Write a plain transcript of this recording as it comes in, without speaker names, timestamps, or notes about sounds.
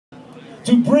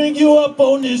to bring you up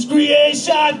on this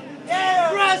creation.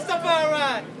 Yeah,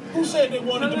 Rastafari. Who said they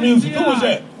wanted the music? Who was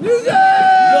that? Music!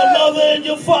 Your mother and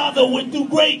your father went through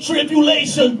great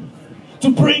tribulation to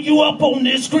bring you up on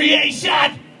this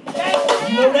creation. You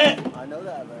know that? I know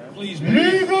that, man. Please,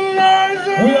 legalize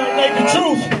it. We are Naked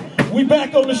Truth. We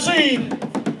back on the scene.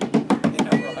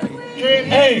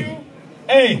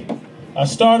 Hey, I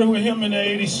started with him in the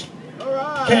 80s.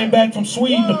 Right. Came back from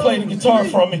Sweden to play the guitar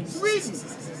from me.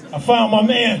 I found my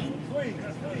man,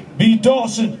 B.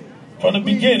 Dawson, from the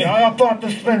beginning. I thought the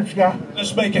Spence guy.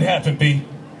 Let's make it happen, B.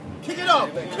 Kick it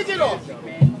off. Kick it off.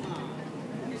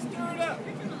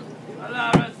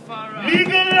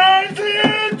 Legalize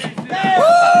it!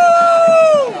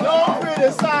 Woo! Don't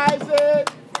criticize it.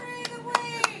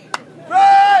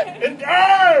 Right. And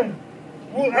I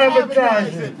will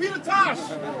advertise it. Peter Tosh.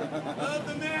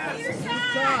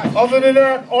 Other than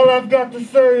that, all I've got to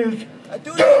say is,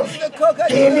 this is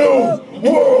the new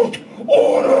world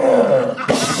order!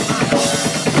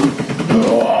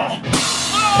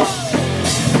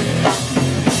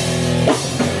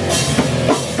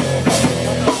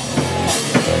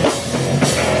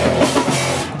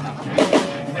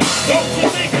 Don't you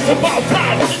think it's about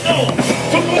time to know?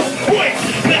 To move quick,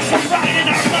 let's rewrite in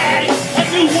our lives. A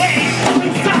new way, a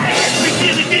new science,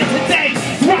 begin again today,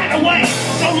 right away.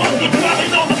 No longer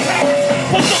dwelling on the past,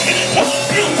 but looking into the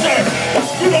future.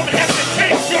 You don't have to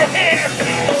change your hair,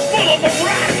 full of the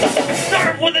rot.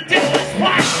 Start with a deathless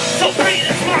plot, so free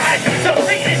to fly, so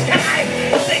free to sky.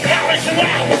 They counted you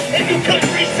out, and you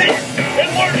couldn't resist, and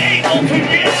weren't able to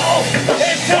yell.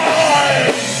 It's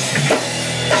time!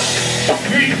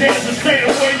 Three days to stay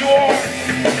where you are,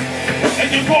 and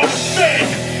you're going to stay.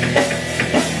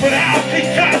 But I'll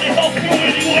keep trying to help you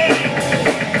anyway.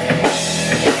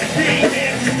 3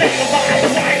 days to stay with eyes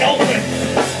wide open.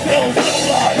 There was no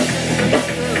life.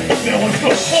 There was no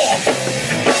fault.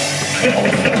 There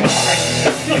was no life.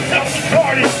 You're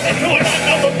self-retarded and doing that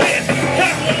number bit.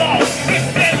 Travel along,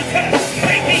 stand the test.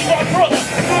 Make me my brother.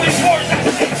 Do these words I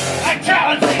say. I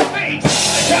challenge these things. I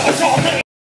challenge all things.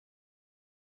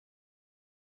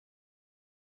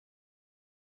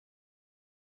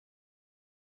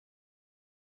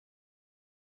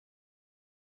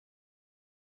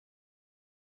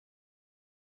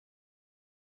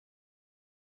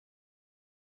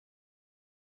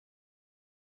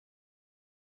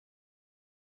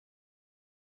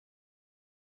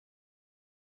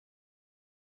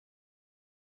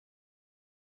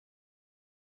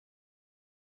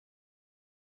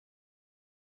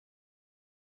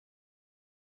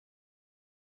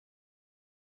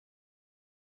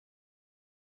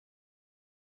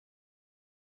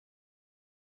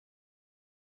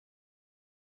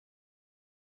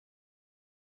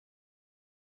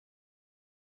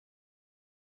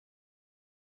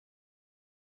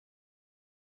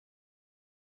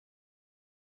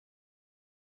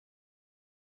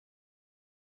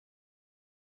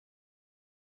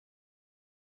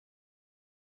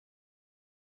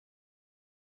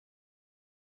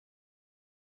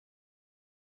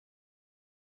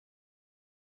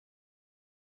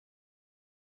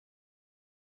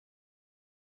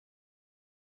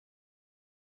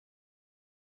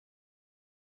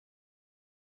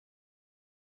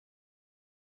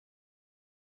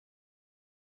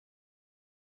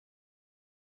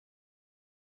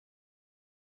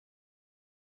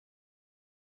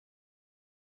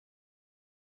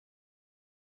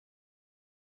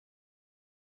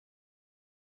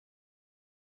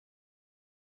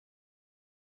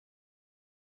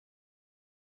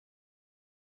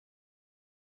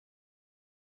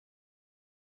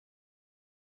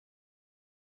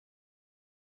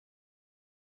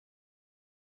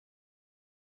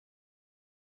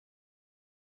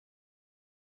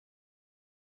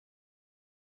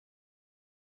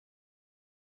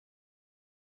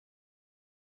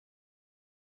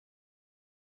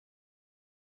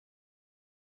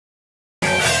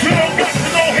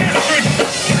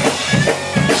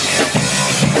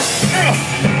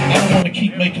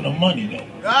 Keep making the money though.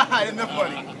 Enough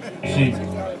money. See,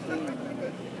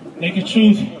 Naked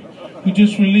Truth, we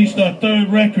just released our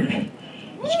 3rd record.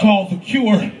 It's called The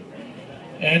Cure,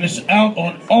 and it's out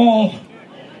on all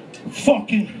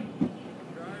fucking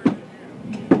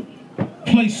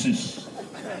places.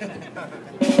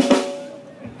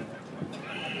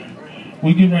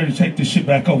 We getting ready to take this shit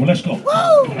back over. Let's go.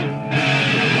 Woo!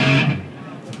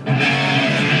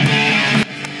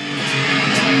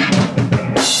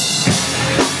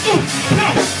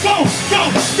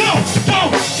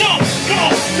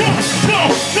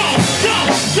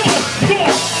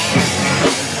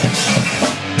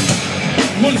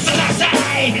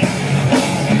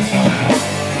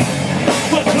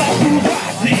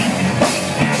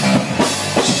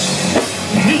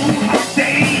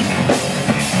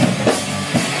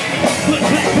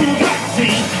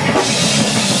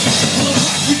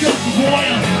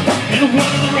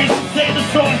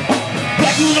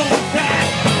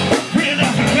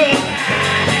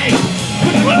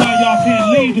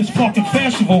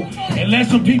 people and let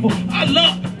some people, I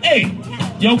love, hey,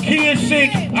 your kid's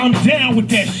sick, I'm down with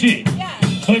that shit.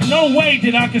 But no way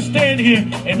that I can stand here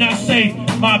and not say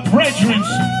my brethren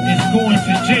is going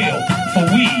to jail for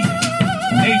weed.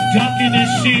 They dunking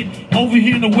this shit over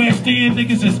here in the West End.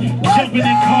 Niggas is jumping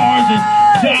in cars and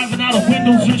driving out of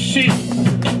windows and shit.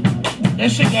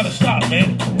 That shit gotta stop,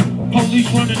 man.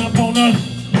 Police running up on us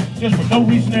just for no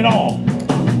reason at all.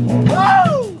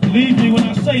 Believe me when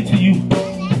I say to you,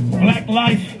 black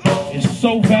life is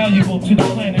so valuable to the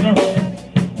planet Earth.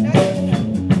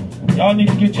 Y'all need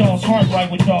to get y'all's heart right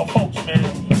with y'all folks, man.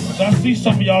 Cause I see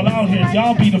some of y'all out here,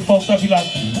 y'all be the folks, I'll be like,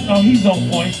 no, he's on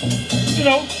point. You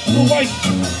know, the white,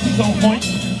 he's on point.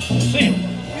 See him.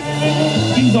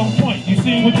 He's on point. You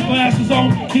see him with the glasses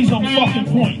on? He's on fucking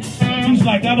point. He's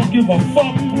like, I don't give a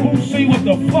fuck who see what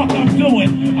the fuck I'm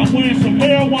doing. I'm wearing some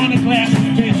marijuana glasses,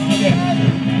 bitch, today.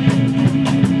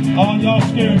 All y'all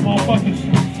scared motherfuckers.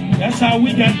 That's how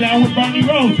we got down with Bernie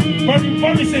Rose.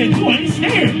 Bernie said, you ain't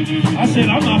scared. I said,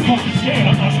 I'm not fucking scared.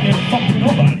 I'm not scared of fucking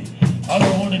nobody. I was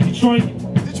born in Detroit.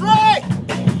 Detroit!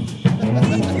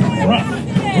 Rough,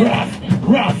 rough,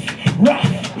 rough,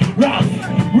 rough, rough,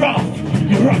 rough.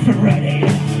 You're rough and ready.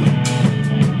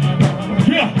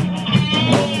 Yeah.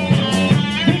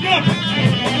 Pick up.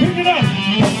 Pick it up.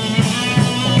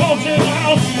 Culture in the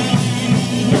house.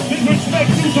 Big respect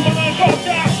to some of my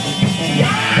culture.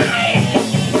 Yeah.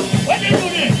 What they do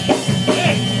this?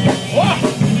 Hey. What?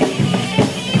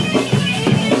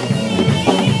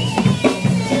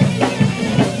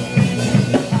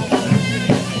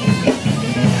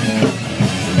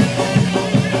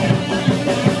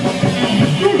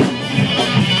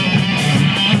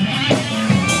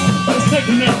 Let's take a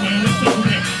nap, man. Let's take a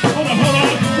nap. Hold on.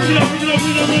 Bring it up.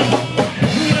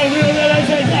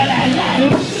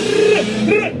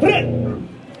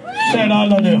 Say it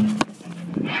all on there.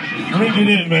 Bring it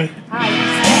in, man. Bring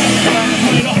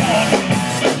it up.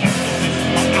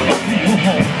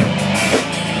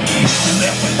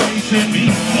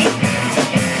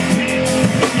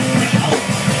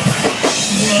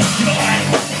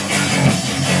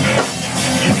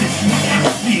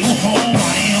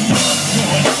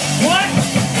 What?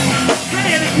 Say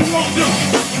it if you want to.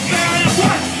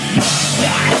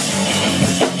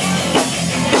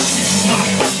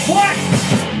 What?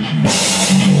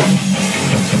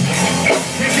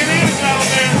 Take it in now,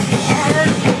 man. I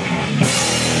heard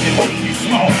you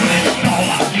small, man. All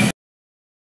out.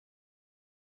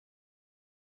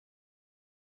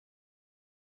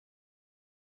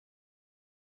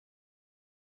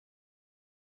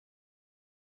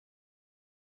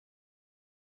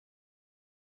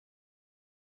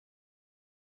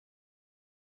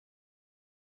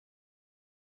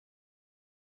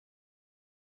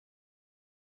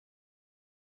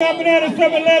 Bananas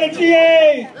from Atlanta,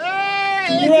 GA!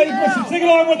 You ready for some sing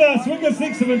along with us? We're gonna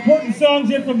sing some important songs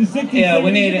here from the 60s. Yeah,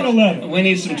 we 70s, and 11.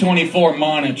 need some 24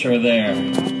 monitor there.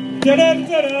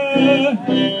 Da-da-da-da.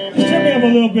 Just turn me up a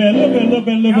little bit.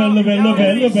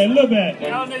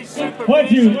 One,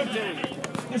 two.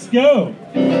 Let's go.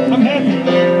 I'm happy.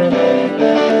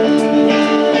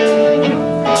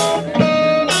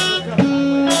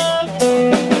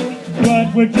 What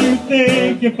would you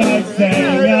think if I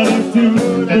sang out of tune?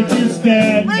 Would you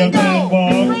stand up and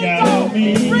walk out on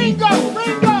me? Ringo!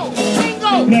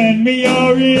 Lend me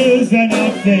your ears and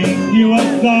I'll sing you a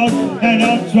song, and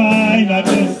I'll try not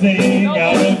to sing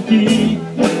out of key.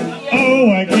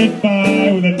 Oh, I get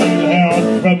by with a little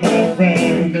help from my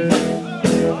friend.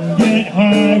 Get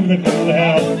high with a little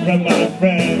help from my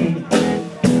friend.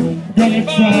 Gonna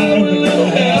try with a little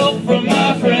help from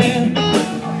my friend.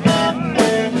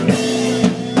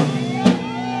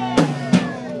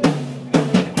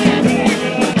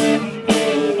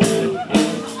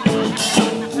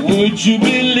 Would you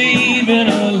believe in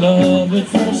a love at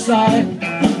first sight?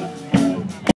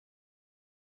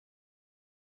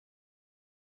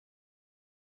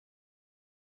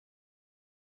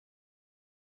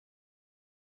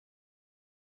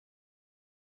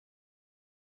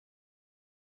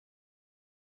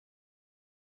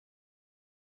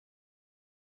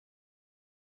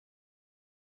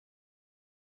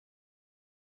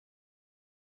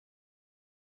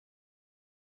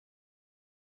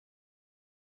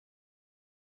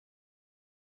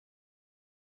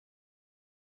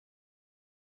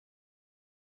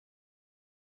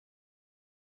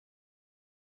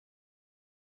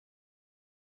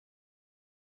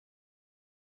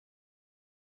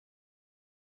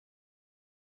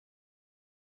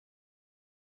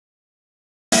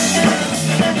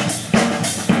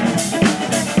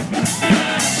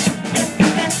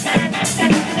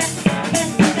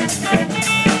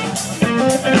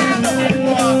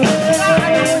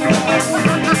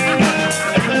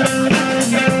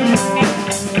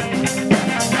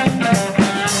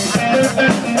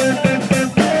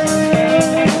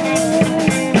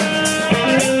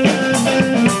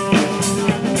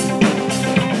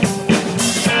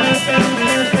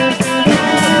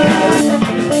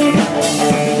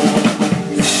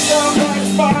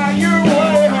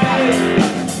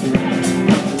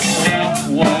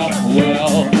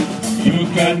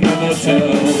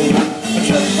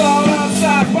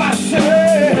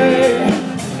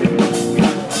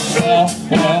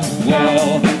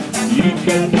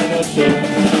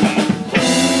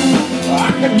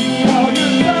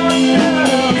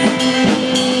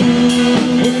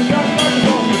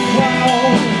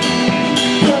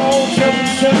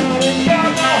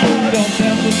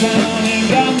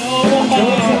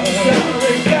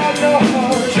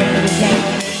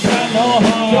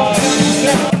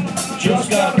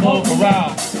 Just gotta poke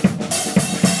around.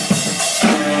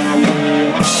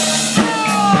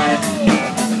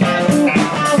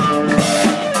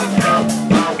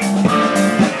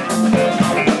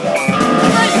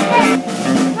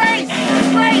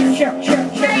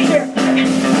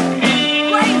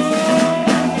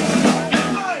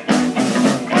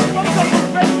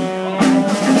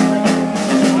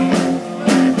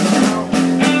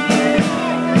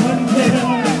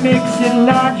 Makes it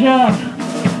larger,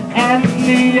 and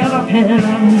the other pill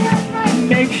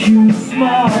makes you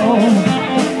small,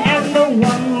 and the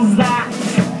ones that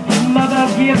mother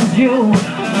gives you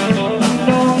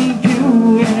don't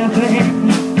do anything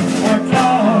at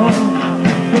all.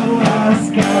 Go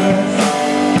ask Alice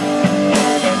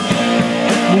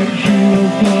when she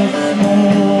was just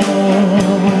small.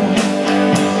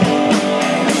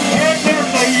 And then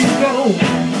there you go,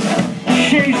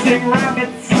 chasing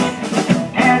rabbits,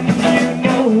 and you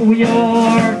know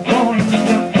you're going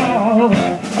to